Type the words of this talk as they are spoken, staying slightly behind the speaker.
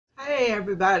Hey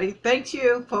everybody, thank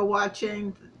you for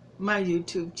watching my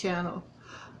YouTube channel.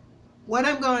 What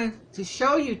I'm going to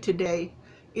show you today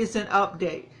is an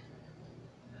update.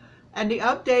 And the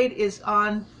update is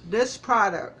on this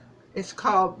product. It's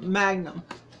called Magnum.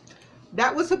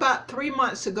 That was about 3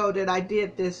 months ago that I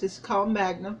did this. It's called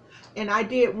Magnum. And I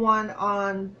did one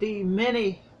on the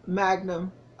mini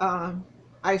Magnum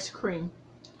ice cream.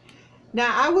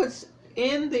 Now I was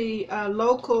in the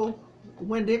local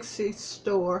Winn-Dixie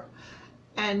store,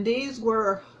 and these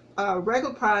were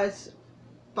regular price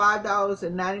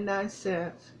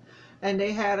 $5.99, and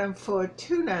they had them for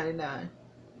 $2.99.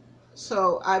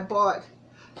 So I bought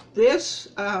this.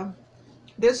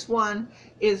 This one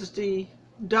is the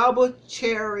double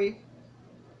cherry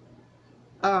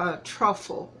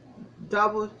truffle.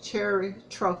 Double cherry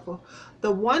truffle.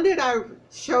 The one that I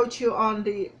showed you on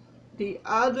the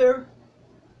other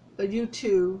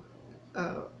YouTube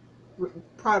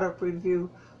product review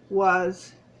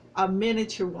was a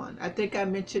miniature one. I think I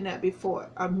mentioned that before.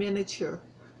 A miniature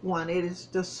one. It is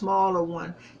the smaller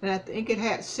one, and I think it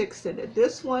had 6 in it.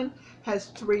 This one has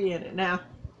 3 in it. Now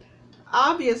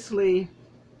obviously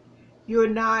you're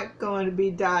not going to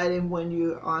be dieting when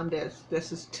you're on this.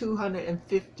 This is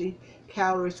 250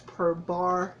 calories per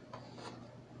bar,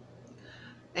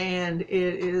 and it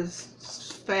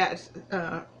is fat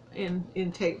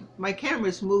intake. My camera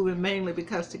is moving mainly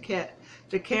because the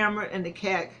camera and the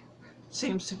cat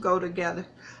seems to go together.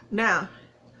 Now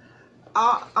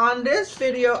on this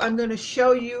video I'm going to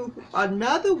show you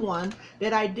another one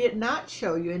that I did not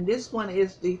show you, and this one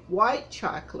is the white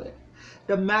chocolate,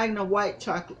 the Magnum white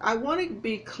chocolate. I want to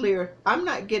be clear, I'm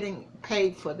not getting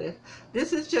paid for this.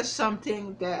 This is just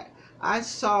something that I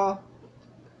saw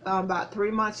about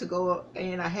 3 months ago,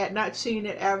 and I had not seen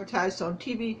it advertised on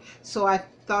TV, so I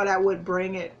thought I would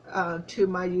bring it to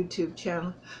my YouTube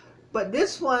channel. But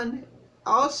this one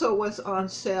also was on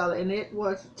sale, and it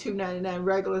was $2.99,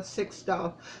 regular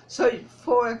 $6. So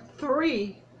for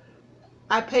 3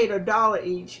 I paid $1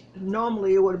 each.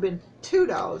 Normally it would have been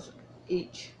 $2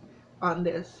 each on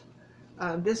this.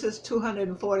 This is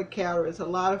 240 calories, a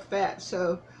lot of fat.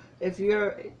 So if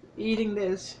you're eating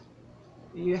this,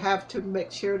 you have to make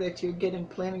sure that you're getting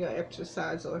plenty of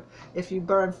exercise, or if you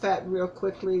burn fat real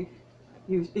quickly,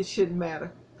 it shouldn't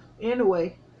matter.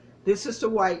 Anyway, this is the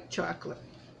white chocolate.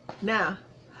 Now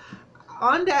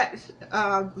on that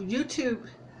YouTube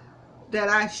that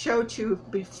I showed you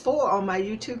before on my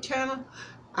YouTube channel,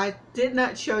 I did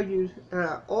not show you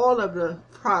all of the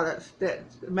products that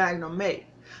Magnum made.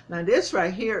 Now this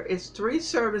right here is 3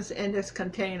 servings in this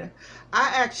container.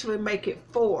 I actually make it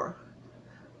 4.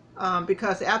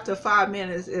 Because after 5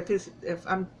 minutes,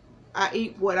 I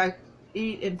eat what I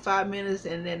eat in 5 minutes,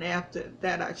 and then after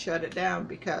that I shut it down,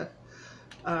 because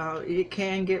it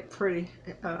can get pretty,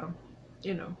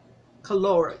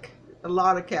 caloric. A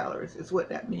lot of calories is what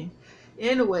that means.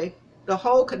 Anyway, the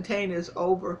whole container is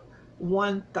over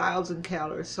 1,000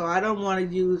 calories, so I don't want to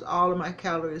use all of my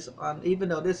calories on, even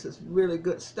though this is really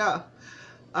good stuff.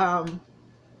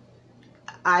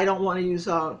 I don't want to use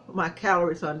all my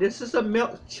calories on. This is a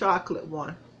milk chocolate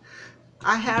one.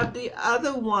 I have the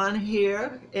other one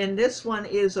here, and this one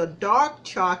is a dark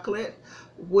chocolate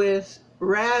with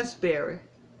raspberry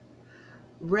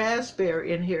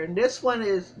in here, and this one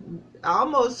is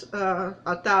almost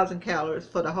 1,000 calories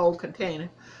for the whole container.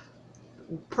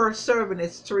 Per serving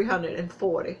is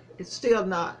 340. It's still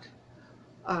not.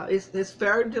 It's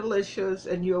very delicious,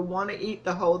 and you'll want to eat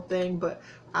the whole thing, but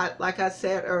like I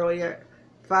said earlier,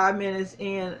 5 minutes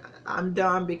in, I'm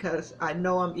done, because I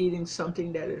know I'm eating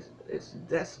something that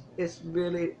is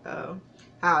really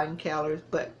high in calories,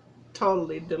 but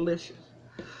totally delicious.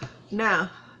 Now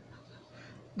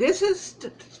this is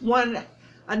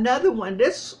another one.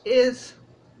 This is,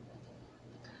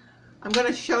 I'm going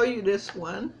to show you this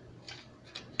one,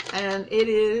 and it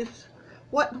is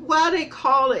why they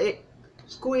call it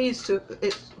squeeze to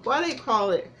why they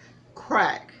call it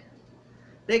crack.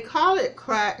 They call it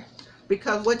crack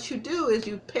because what you do is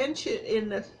you pinch it in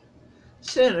the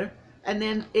center, and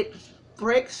then it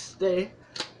breaks the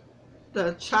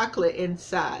chocolate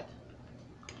inside.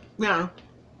 Now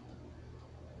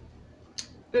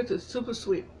this is super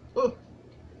sweet. Oh.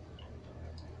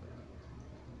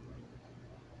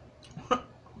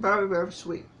 Very, very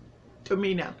sweet to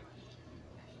me now.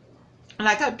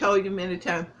 Like I've told you many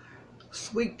times,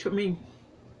 sweet to me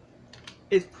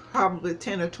is probably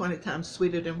 10 or 20 times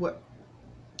sweeter than what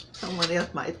someone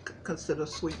else might consider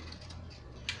sweet.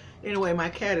 Anyway, my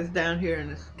cat is down here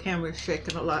and the camera is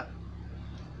shaking a lot.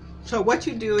 So what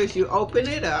you do is you open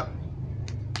it up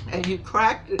and you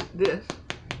crack this,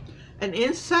 and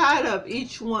inside of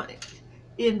each one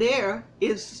in there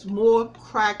is more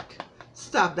cracked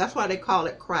stuff. That's why they call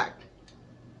it cracked.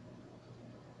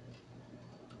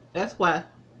 That's why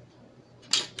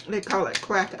they call it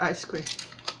cracked ice cream.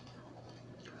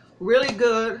 Really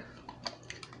good,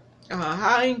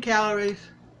 high in calories,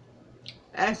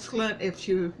 excellent if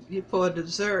you for a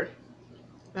dessert,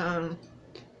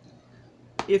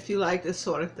 if you like this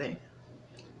sort of thing.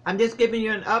 I'm just giving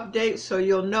you an update so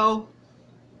you'll know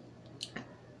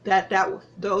that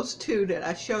those two that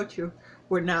I showed you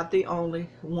were not the only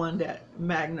one that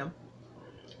Magnum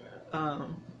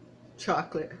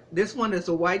chocolate. This one is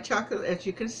a white chocolate, as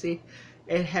you can see.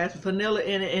 It has vanilla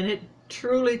in it, and it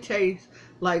truly tastes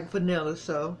like vanilla.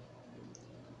 So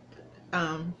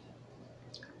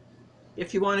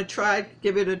if you want to try,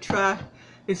 give it a try.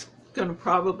 It's going to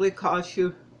probably cost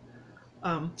you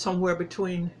somewhere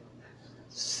between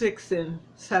 $6 and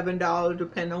 $7,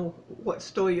 depending on what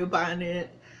store you're buying it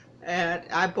at.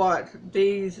 I bought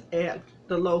these at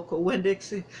the local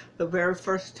Winn-Dixie. The very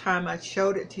first time I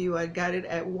showed it to you, I got it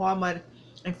at Walmart,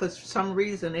 and for some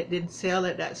reason it didn't sell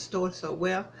at that store so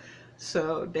well,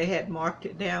 so they had marked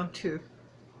it down to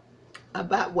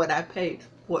about what I paid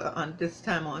for on this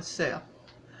time on sale.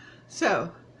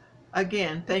 So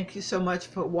again, thank you so much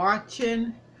for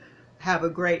watching. Have a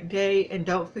great day, and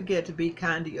don't forget to be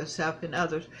kind to yourself and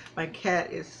others. My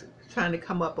cat is trying to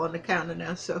come up on the counter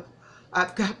now, so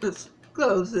I've got to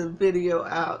close the video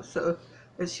out, so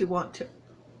if she wants to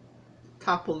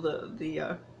topple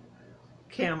the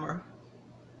camera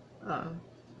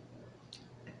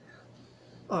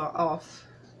off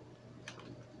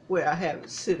where I have it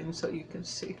sitting so you can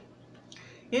see.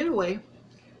 Anyway,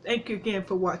 thank you again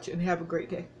for watching. Have a great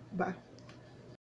day. Bye.